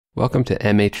Welcome to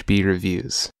MHB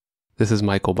Reviews. This is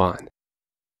Michael Bond,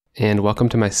 and welcome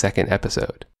to my second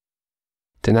episode.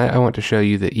 Tonight I want to show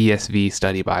you the ESV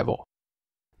Study Bible.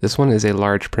 This one is a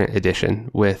large print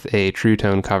edition with a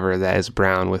TruTone cover that is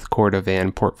brown with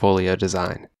Cordovan portfolio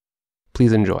design.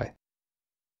 Please enjoy.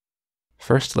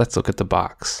 First, let's look at the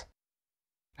box.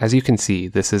 As you can see,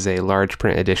 this is a large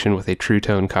print edition with a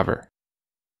TruTone cover.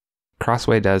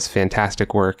 Crossway does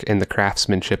fantastic work in the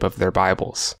craftsmanship of their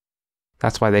Bibles.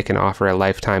 That's why they can offer a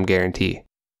lifetime guarantee.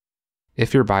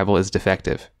 If your Bible is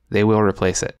defective, they will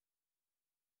replace it.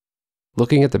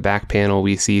 Looking at the back panel,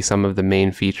 we see some of the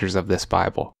main features of this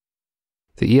Bible.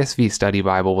 The ESV Study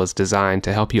Bible was designed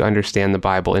to help you understand the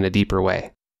Bible in a deeper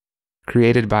way.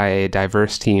 Created by a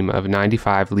diverse team of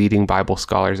 95 leading Bible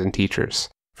scholars and teachers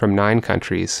from 9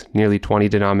 countries, nearly 20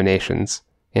 denominations,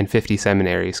 and 50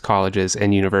 seminaries, colleges,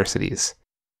 and universities.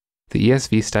 The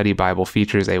ESV Study Bible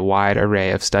features a wide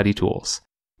array of study tools,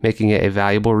 making it a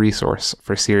valuable resource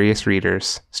for serious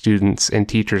readers, students, and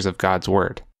teachers of God's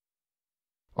Word.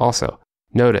 Also,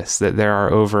 notice that there are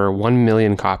over 1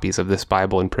 million copies of this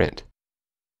Bible in print.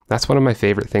 That's one of my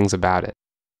favorite things about it.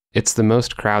 It's the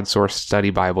most crowdsourced study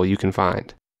Bible you can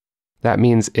find. That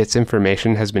means its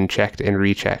information has been checked and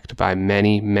rechecked by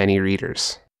many, many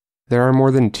readers. There are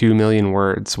more than 2 million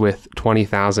words with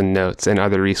 20,000 notes and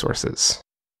other resources.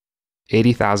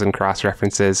 80,000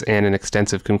 cross-references and an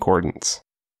extensive concordance.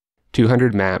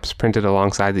 200 maps printed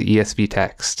alongside the ESV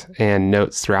text and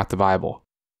notes throughout the Bible.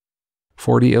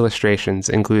 40 illustrations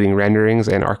including renderings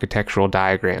and architectural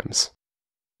diagrams.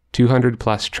 200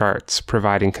 plus charts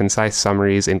providing concise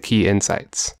summaries and key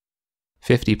insights.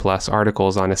 50 plus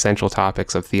articles on essential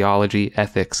topics of theology,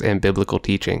 ethics, and biblical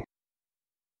teaching.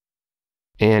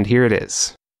 And here it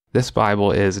is. This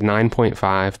Bible is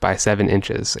 9.5 by 7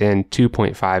 inches and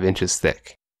 2.5 inches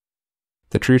thick.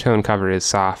 The TruTone cover is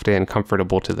soft and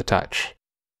comfortable to the touch.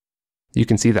 You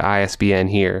can see the ISBN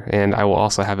here, and I will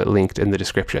also have it linked in the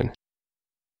description.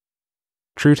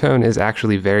 TruTone is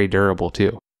actually very durable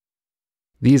too.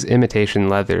 These imitation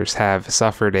leathers have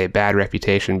suffered a bad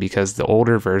reputation because the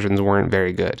older versions weren't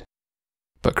very good.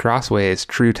 But Crossway's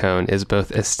TruTone is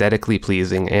both aesthetically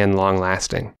pleasing and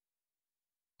long-lasting.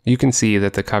 You can see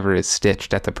that the cover is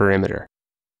stitched at the perimeter.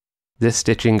 This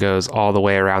stitching goes all the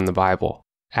way around the Bible,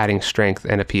 adding strength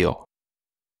and appeal.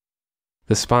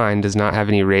 The spine does not have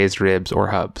any raised ribs or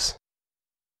hubs.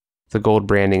 The gold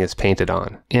branding is painted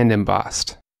on and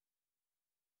embossed.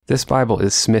 This Bible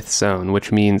is Smith-sewn,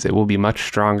 which means it will be much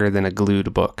stronger than a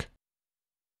glued book.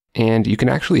 And you can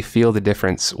actually feel the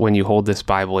difference when you hold this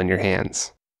Bible in your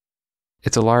hands.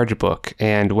 It's a large book,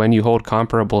 and when you hold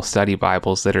comparable study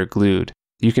Bibles that are glued,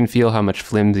 you can feel how much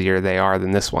flimsier they are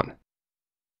than this one.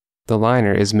 The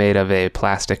liner is made of a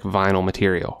plastic vinyl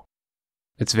material.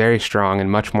 It's very strong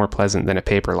and much more pleasant than a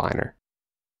paper liner.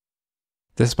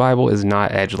 This Bible is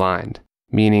not edge-lined,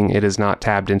 meaning it is not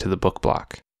tabbed into the book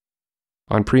block.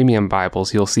 On premium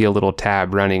Bibles, you'll see a little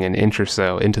tab running an inch or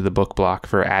so into the book block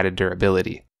for added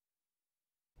durability.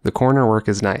 The corner work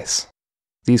is nice.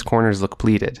 These corners look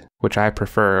pleated, which I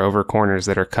prefer over corners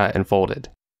that are cut and folded.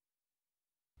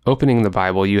 Opening the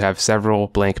Bible, you have several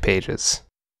blank pages.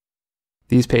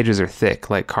 These pages are thick,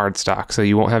 like cardstock, so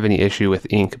you won't have any issue with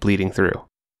ink bleeding through.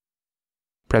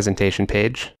 Presentation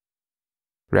page,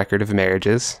 record of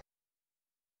marriages,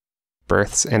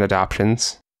 births and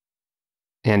adoptions,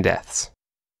 and deaths.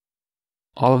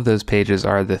 All of those pages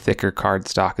are the thicker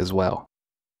cardstock as well.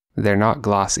 They're not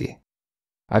glossy.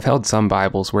 I've held some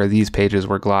Bibles where these pages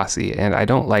were glossy, and I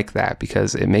don't like that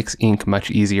because it makes ink much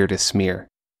easier to smear.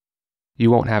 You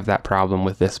won't have that problem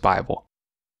with this Bible.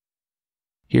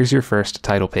 Here's your first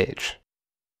title page.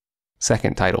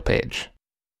 Second title page.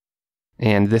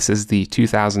 And this is the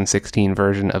 2016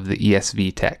 version of the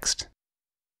ESV text.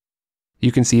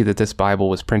 You can see that this Bible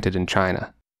was printed in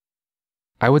China.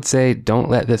 I would say don't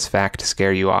let this fact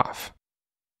scare you off.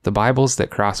 The Bibles that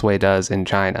Crossway does in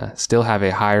China still have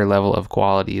a higher level of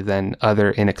quality than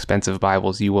other inexpensive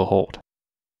Bibles you will hold.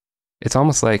 It's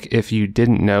almost like if you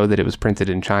didn't know that it was printed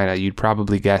in China, you'd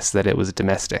probably guess that it was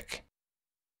domestic.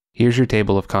 Here's your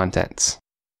table of contents.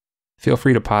 Feel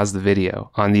free to pause the video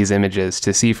on these images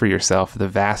to see for yourself the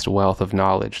vast wealth of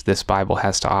knowledge this Bible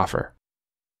has to offer.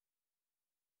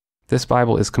 This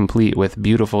Bible is complete with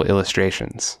beautiful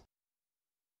illustrations.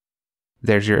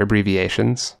 There's your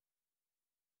abbreviations.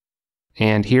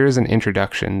 And here is an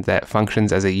introduction that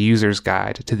functions as a user's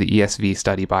guide to the ESV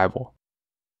Study Bible.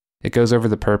 It goes over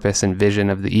the purpose and vision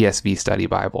of the ESV Study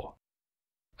Bible.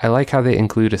 I like how they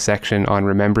include a section on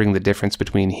remembering the difference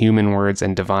between human words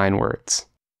and divine words.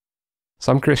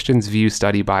 Some Christians view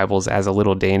study Bibles as a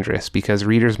little dangerous because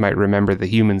readers might remember the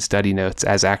human study notes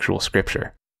as actual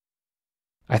scripture.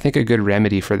 I think a good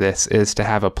remedy for this is to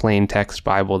have a plain text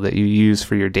Bible that you use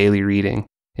for your daily reading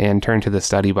and turn to the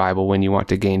study Bible when you want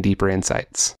to gain deeper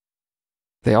insights.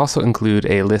 They also include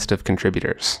a list of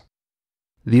contributors.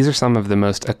 These are some of the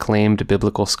most acclaimed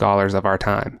biblical scholars of our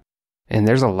time, and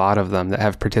there's a lot of them that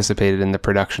have participated in the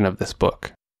production of this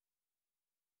book.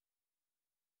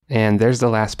 And there's the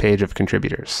last page of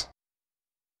contributors.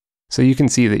 So you can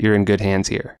see that you're in good hands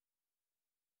here.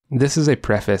 This is a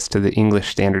preface to the English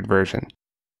Standard Version.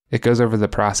 It goes over the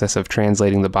process of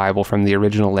translating the Bible from the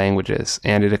original languages,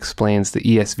 and it explains the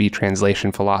ESV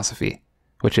translation philosophy,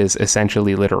 which is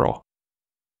essentially literal.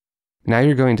 Now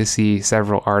you're going to see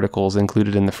several articles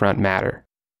included in the front matter.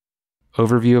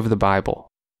 Overview of the Bible,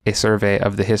 a survey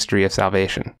of the history of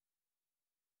salvation.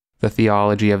 The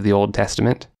theology of the Old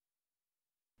Testament.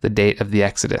 The date of the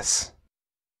Exodus.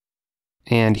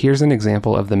 And here's an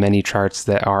example of the many charts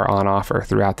that are on offer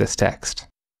throughout this text.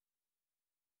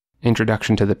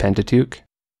 Introduction to the Pentateuch,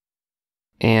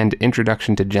 and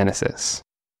Introduction to Genesis.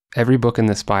 Every book in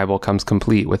this Bible comes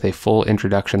complete with a full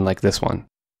introduction like this one.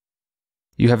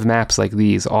 You have maps like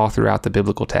these all throughout the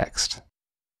biblical text.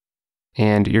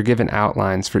 And you're given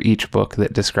outlines for each book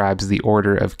that describes the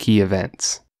order of key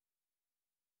events.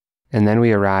 And then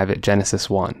we arrive at Genesis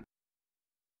 1.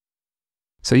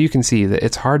 So you can see that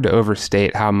it's hard to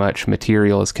overstate how much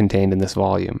material is contained in this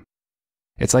volume.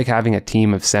 It's like having a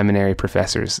team of seminary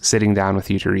professors sitting down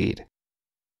with you to read.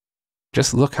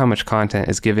 Just look how much content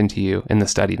is given to you in the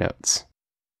study notes.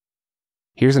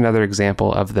 Here's another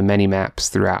example of the many maps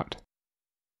throughout.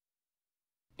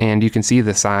 And you can see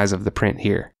the size of the print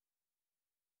here.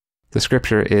 The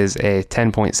scripture is a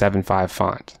 10.75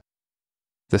 font.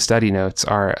 The study notes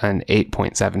are an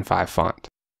 8.75 font.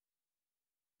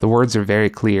 The words are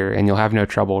very clear and you'll have no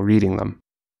trouble reading them.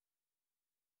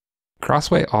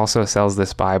 Crossway also sells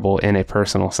this Bible in a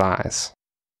personal size.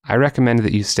 I recommend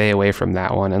that you stay away from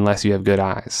that one unless you have good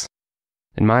eyes.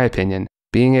 In my opinion,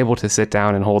 being able to sit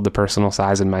down and hold the personal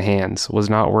size in my hands was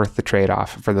not worth the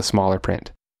trade-off for the smaller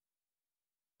print.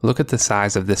 Look at the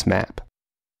size of this map.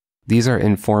 These are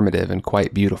informative and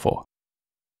quite beautiful.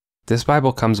 This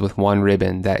Bible comes with one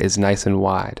ribbon that is nice and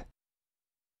wide.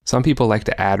 Some people like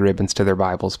to add ribbons to their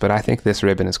Bibles, but I think this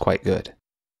ribbon is quite good.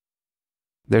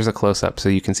 There's a close-up so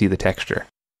you can see the texture.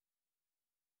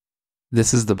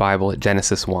 This is the Bible at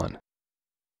Genesis 1.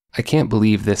 I can't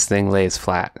believe this thing lays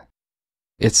flat.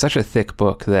 It's such a thick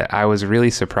book that I was really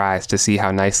surprised to see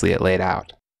how nicely it laid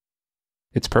out.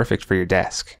 It's perfect for your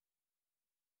desk.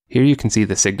 Here you can see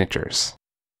the signatures.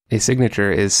 A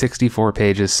signature is 64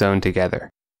 pages sewn together.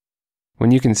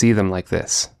 When you can see them like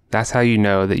this, that's how you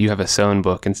know that you have a sewn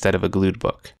book instead of a glued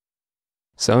book.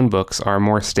 Sewn books are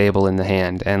more stable in the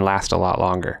hand and last a lot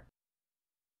longer.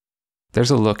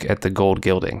 There's a look at the gold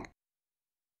gilding.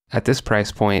 At this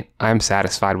price point, I'm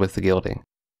satisfied with the gilding.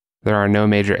 There are no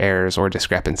major errors or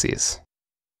discrepancies.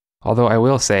 Although I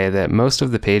will say that most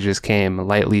of the pages came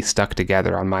lightly stuck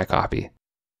together on my copy.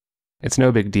 It's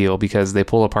no big deal because they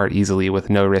pull apart easily with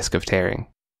no risk of tearing.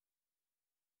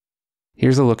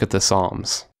 Here's a look at the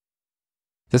Psalms.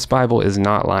 This Bible is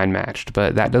not line matched,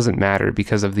 but that doesn't matter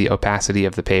because of the opacity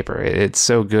of the paper. It's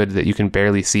so good that you can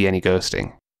barely see any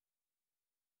ghosting.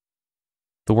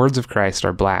 The words of Christ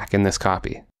are black in this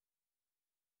copy.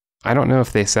 I don't know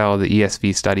if they sell the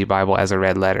ESV Study Bible as a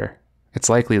red letter. It's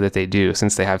likely that they do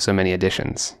since they have so many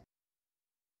editions.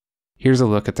 Here's a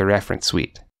look at the reference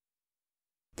suite.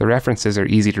 The references are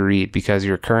easy to read because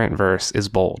your current verse is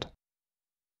bold.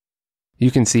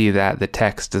 You can see that the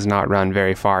text does not run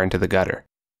very far into the gutter.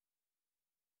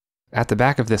 At the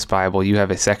back of this Bible, you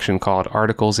have a section called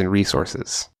Articles and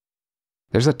Resources.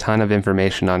 There's a ton of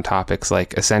information on topics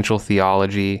like essential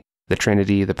theology, the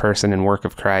Trinity, the person and work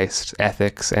of Christ,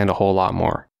 ethics, and a whole lot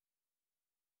more.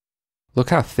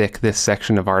 Look how thick this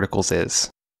section of articles is.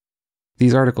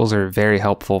 These articles are very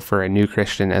helpful for a new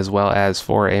Christian as well as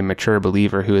for a mature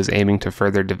believer who is aiming to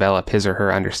further develop his or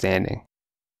her understanding.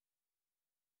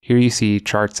 Here you see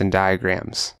charts and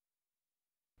diagrams.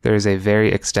 There is a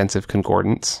very extensive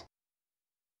concordance.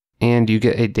 And you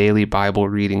get a daily Bible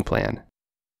reading plan.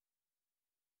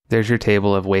 There's your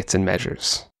table of weights and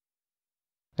measures.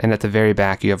 And at the very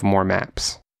back you have more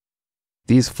maps.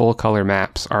 These full-color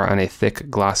maps are on a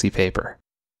thick, glossy paper.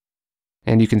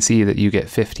 And you can see that you get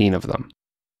 15 of them.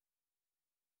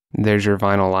 There's your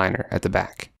vinyl liner at the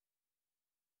back.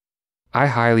 I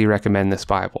highly recommend this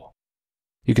Bible.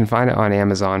 You can find it on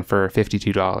Amazon for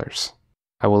 $52.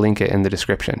 I will link it in the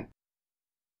description.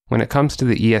 When it comes to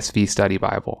the ESV Study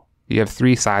Bible, you have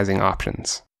 3 sizing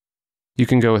options. You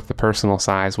can go with the personal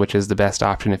size, which is the best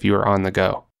option if you are on the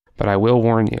go. But I will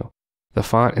warn you, the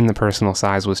font in the personal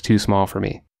size was too small for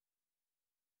me.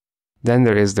 Then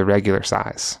there is the regular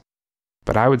size.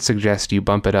 But I would suggest you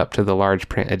bump it up to the large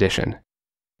print edition.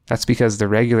 That's because the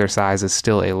regular size is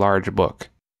still a large book.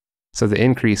 So the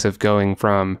increase of going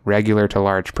from regular to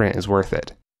large print is worth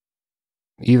it.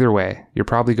 Either way, you're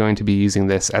probably going to be using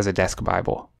this as a desk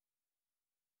Bible.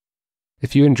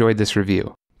 If you enjoyed this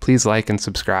review, please like and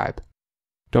subscribe.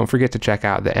 Don't forget to check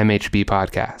out the MHB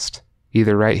podcast,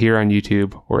 either right here on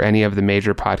YouTube or any of the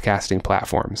major podcasting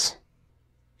platforms.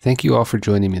 Thank you all for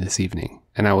joining me this evening,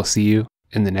 and I will see you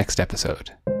in the next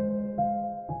episode.